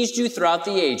have pleased you throughout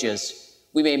the ages,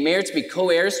 we may merit to be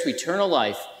co-heirs to eternal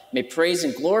life, may praise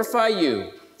and glorify you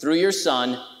through your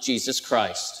Son, Jesus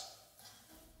Christ.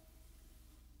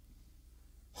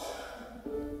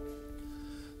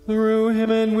 Through him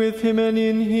and with him and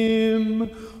in him,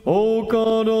 O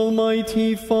God,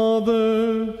 Almighty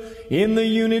Father, in the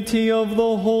unity of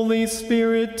the Holy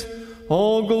Spirit,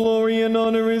 all glory and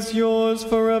honor is yours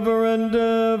forever and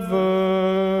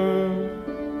ever.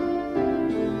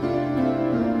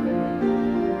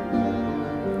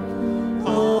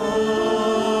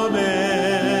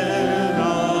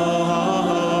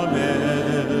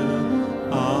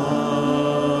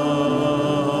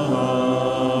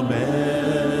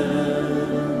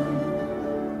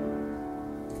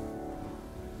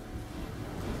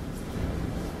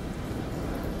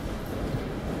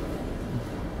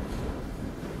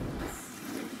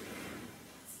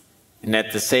 And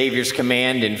at the Savior's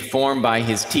command, informed by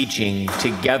his teaching,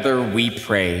 together we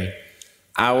pray.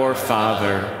 Our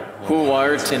Father, who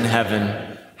art in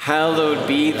heaven, hallowed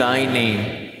be thy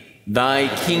name. Thy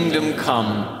kingdom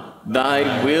come,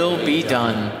 thy will be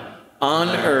done, on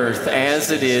earth as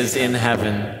it is in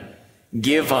heaven.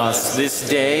 Give us this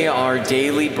day our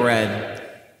daily bread,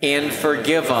 and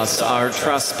forgive us our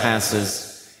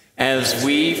trespasses, as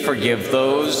we forgive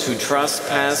those who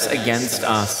trespass against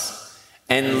us.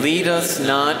 And lead us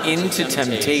not into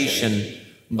temptation,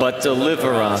 but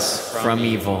deliver us from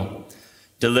evil.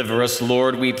 Deliver us,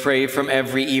 Lord, we pray, from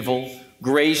every evil.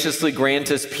 Graciously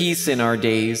grant us peace in our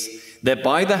days, that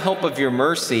by the help of your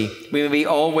mercy we may be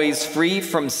always free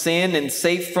from sin and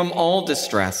safe from all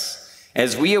distress,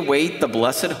 as we await the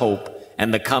blessed hope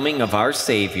and the coming of our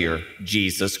Savior,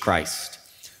 Jesus Christ.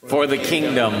 For the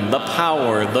kingdom, the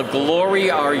power, the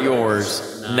glory are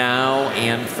yours, now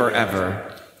and forever.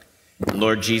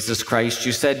 Lord Jesus Christ,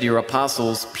 you said to your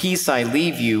apostles, "Peace I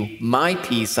leave you, my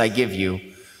peace I give you."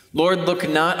 Lord, look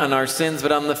not on our sins,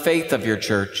 but on the faith of your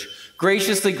church.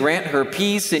 Graciously grant her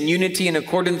peace and unity in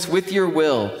accordance with your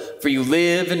will, for you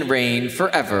live and reign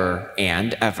forever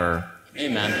and ever.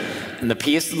 Amen. And the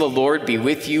peace of the Lord be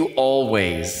with you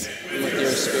always. And with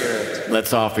your spirit.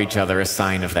 Let's offer each other a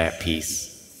sign of that peace.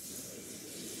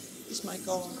 This might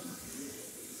go on.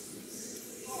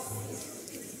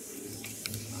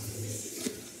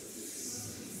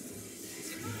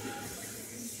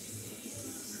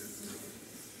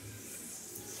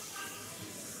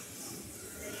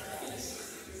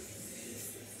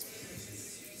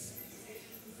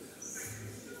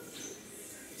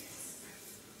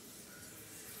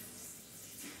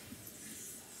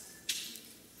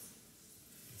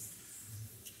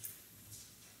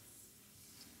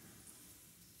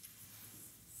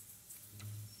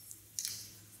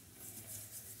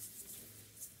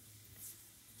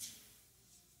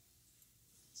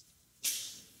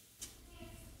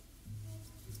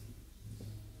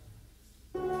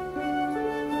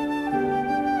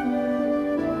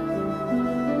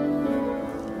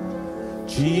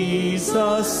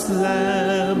 Jesus,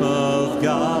 Lamb of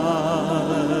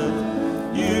God,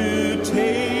 you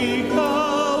take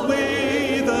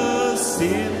away the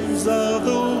sins of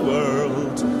the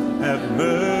world. Have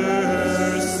mercy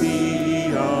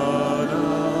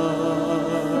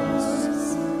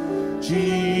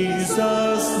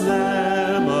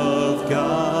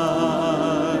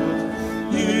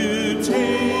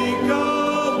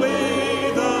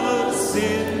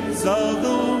sins of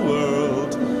the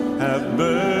world, have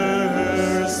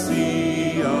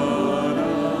mercy on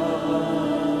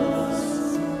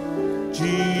us.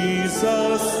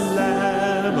 Jesus,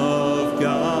 Lamb of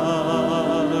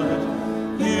God,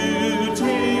 you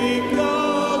take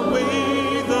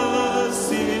away the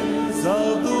sins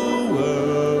of the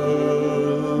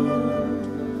world.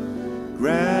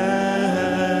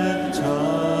 Grant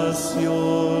us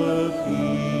your peace.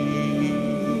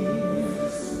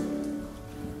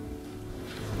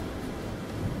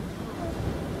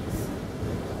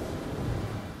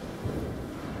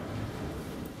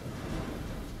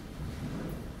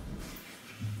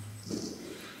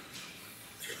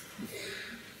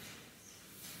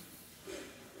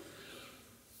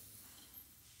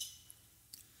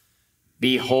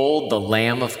 Behold the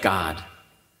Lamb of God.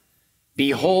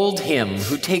 Behold him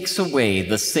who takes away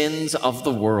the sins of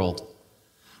the world.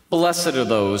 Blessed are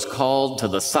those called to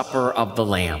the supper of the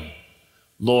Lamb.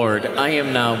 Lord, I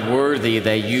am not worthy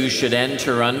that you should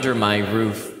enter under my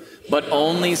roof, but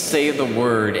only say the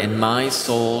word, and my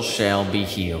soul shall be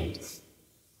healed.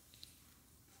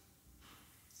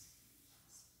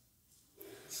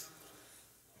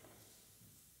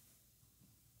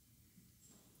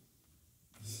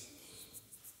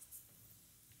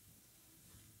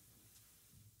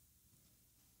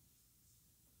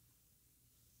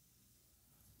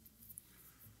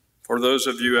 For those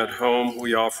of you at home,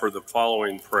 we offer the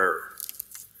following prayer.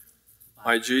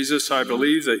 My Jesus, I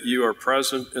believe that you are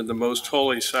present in the most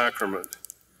holy sacrament.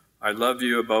 I love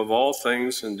you above all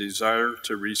things and desire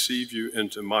to receive you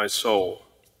into my soul.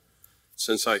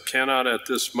 Since I cannot at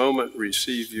this moment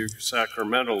receive you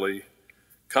sacramentally,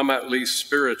 come at least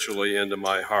spiritually into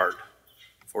my heart.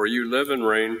 For you live and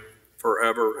reign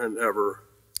forever and ever.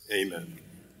 Amen.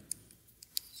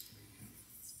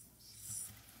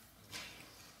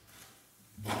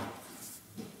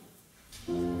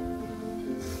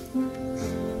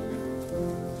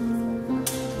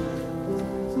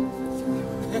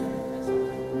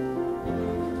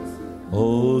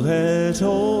 Oh, let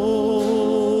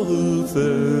all who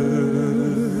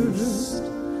thirst,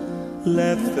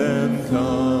 let them come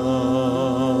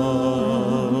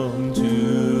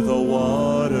to the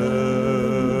water,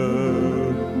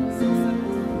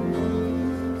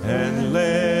 and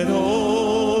let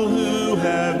all who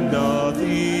have nothing,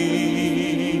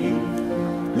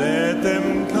 let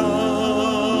them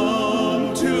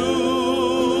come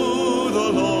to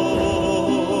the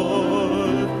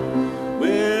Lord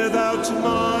without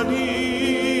money,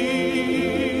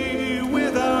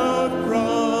 without price.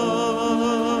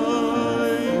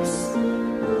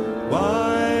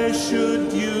 Why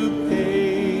should you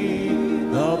pay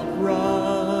the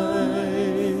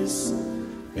price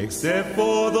except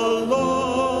for the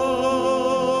Lord?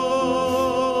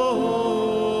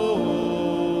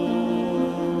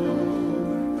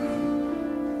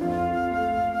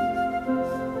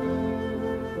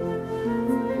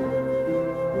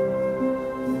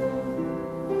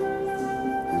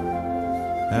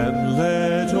 And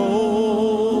let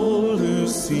all who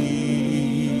seek,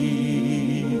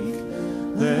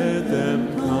 let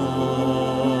them come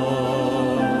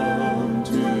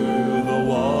to the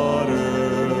water,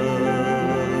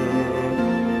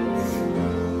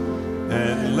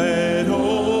 and let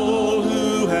all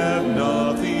who have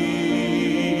nothing,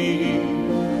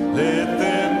 let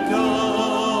them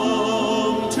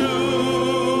come to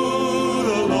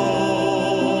the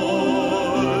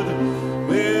Lord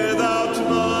without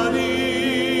money,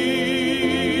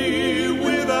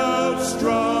 without strife.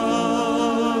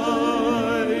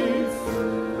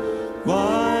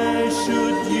 Why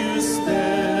should you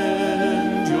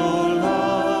spend your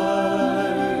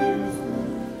life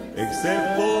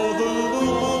except for the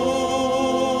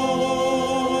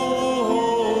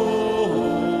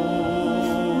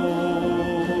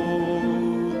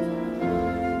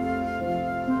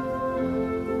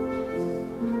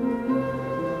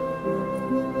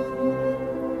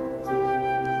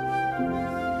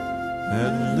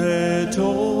And let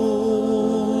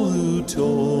all who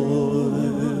toil,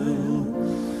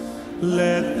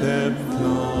 let them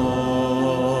come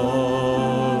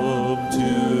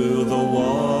to the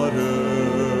water,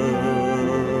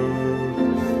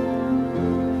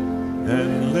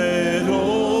 and let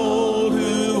all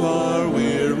who are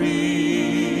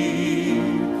weary,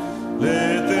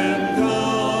 let them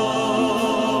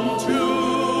come to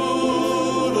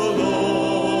the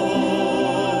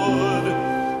Lord.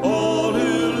 All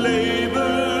who labor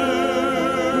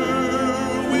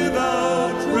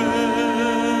without rest,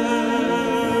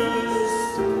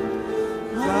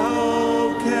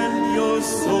 how can your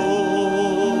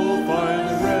soul find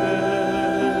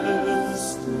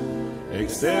rest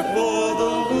except for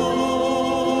the Lord?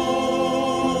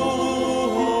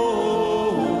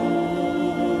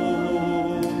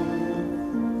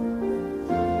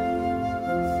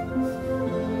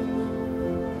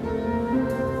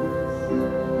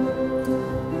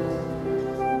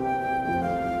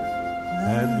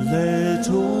 Let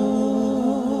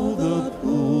all the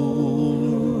poor,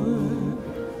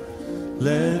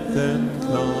 let them come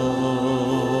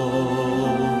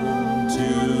to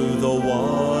the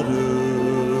water.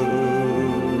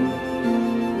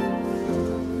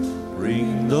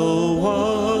 Bring the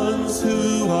ones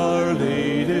who are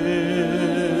laden,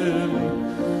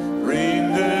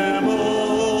 bring them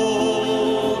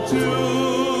all to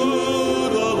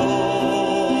the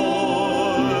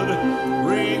Lord.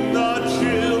 Bring the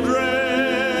children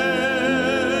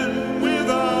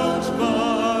without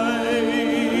might.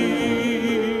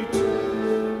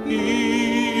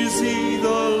 Easy the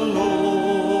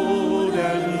load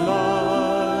and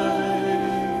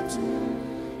light.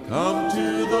 Come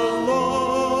to the Lord.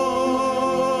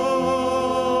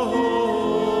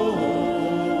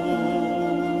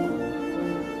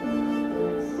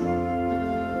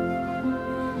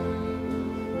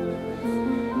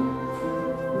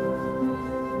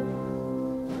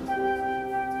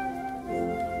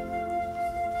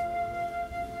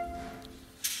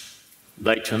 I'd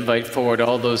like to invite forward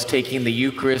all those taking the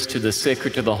Eucharist to the sick or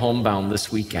to the homebound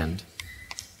this weekend.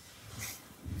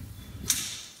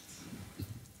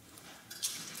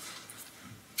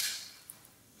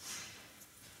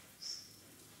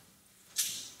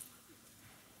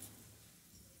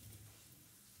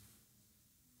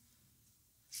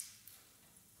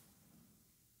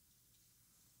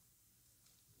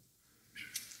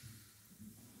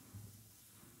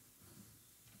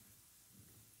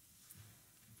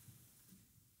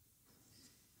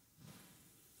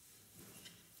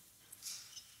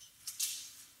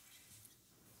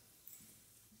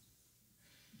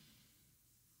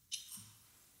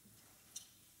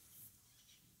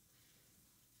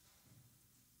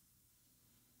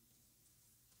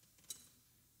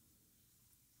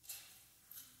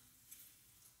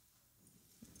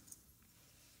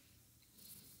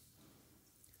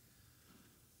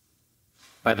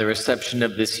 By the reception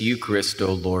of this Eucharist,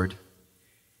 O Lord,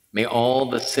 may all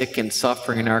the sick and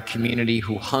suffering in our community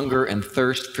who hunger and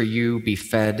thirst for you be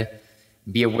fed,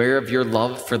 be aware of your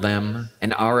love for them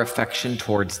and our affection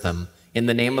towards them. In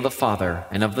the name of the Father,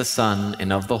 and of the Son,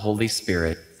 and of the Holy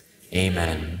Spirit.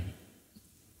 Amen.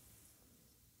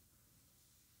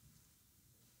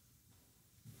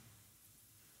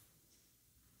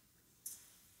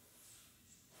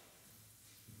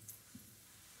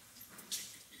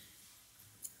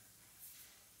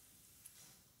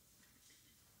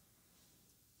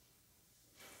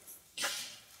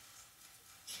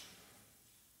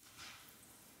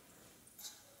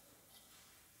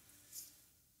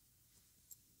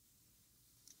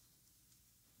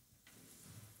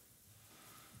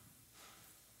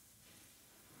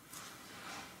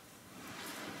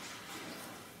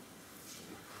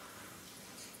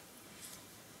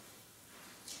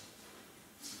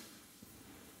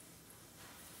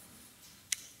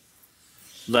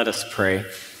 Let us pray.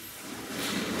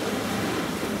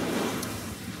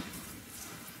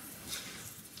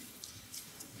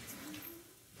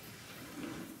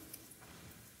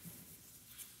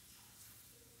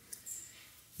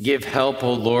 Give help,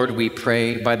 O Lord, we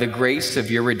pray, by the grace of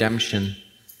your redemption,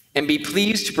 and be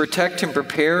pleased to protect and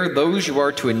prepare those you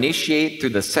are to initiate through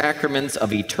the sacraments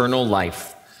of eternal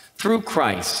life, through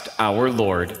Christ our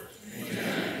Lord.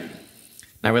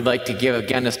 I would like to give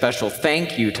again a special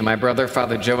thank you to my brother,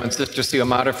 Father Joe, and Sister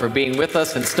Xiomara for being with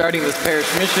us and starting this parish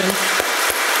mission.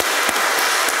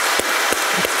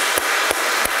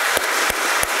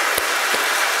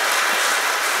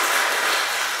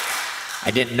 I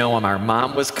didn't know our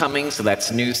mom was coming, so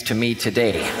that's news to me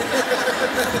today.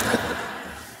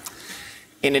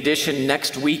 In addition,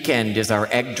 next weekend is our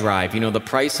egg drive. You know, the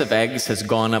price of eggs has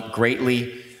gone up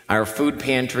greatly. Our food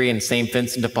pantry and St.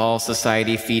 Vincent de Paul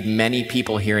Society feed many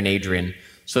people here in Adrian.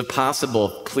 So if possible,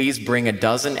 please bring a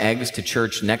dozen eggs to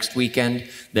church next weekend.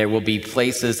 There will be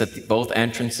places at both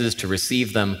entrances to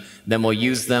receive them. Then we'll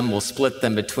use them, we'll split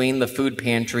them between the food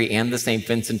pantry and the St.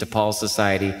 Vincent de Paul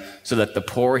Society so that the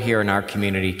poor here in our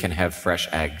community can have fresh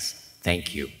eggs.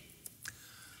 Thank you.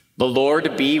 The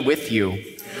Lord be with you.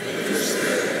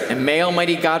 And may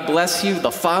Almighty God bless you, the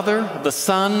Father, the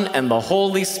Son, and the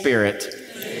Holy Spirit.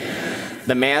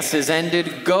 The Mass is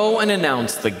ended. Go and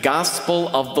announce the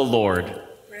gospel of the Lord.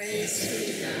 Praise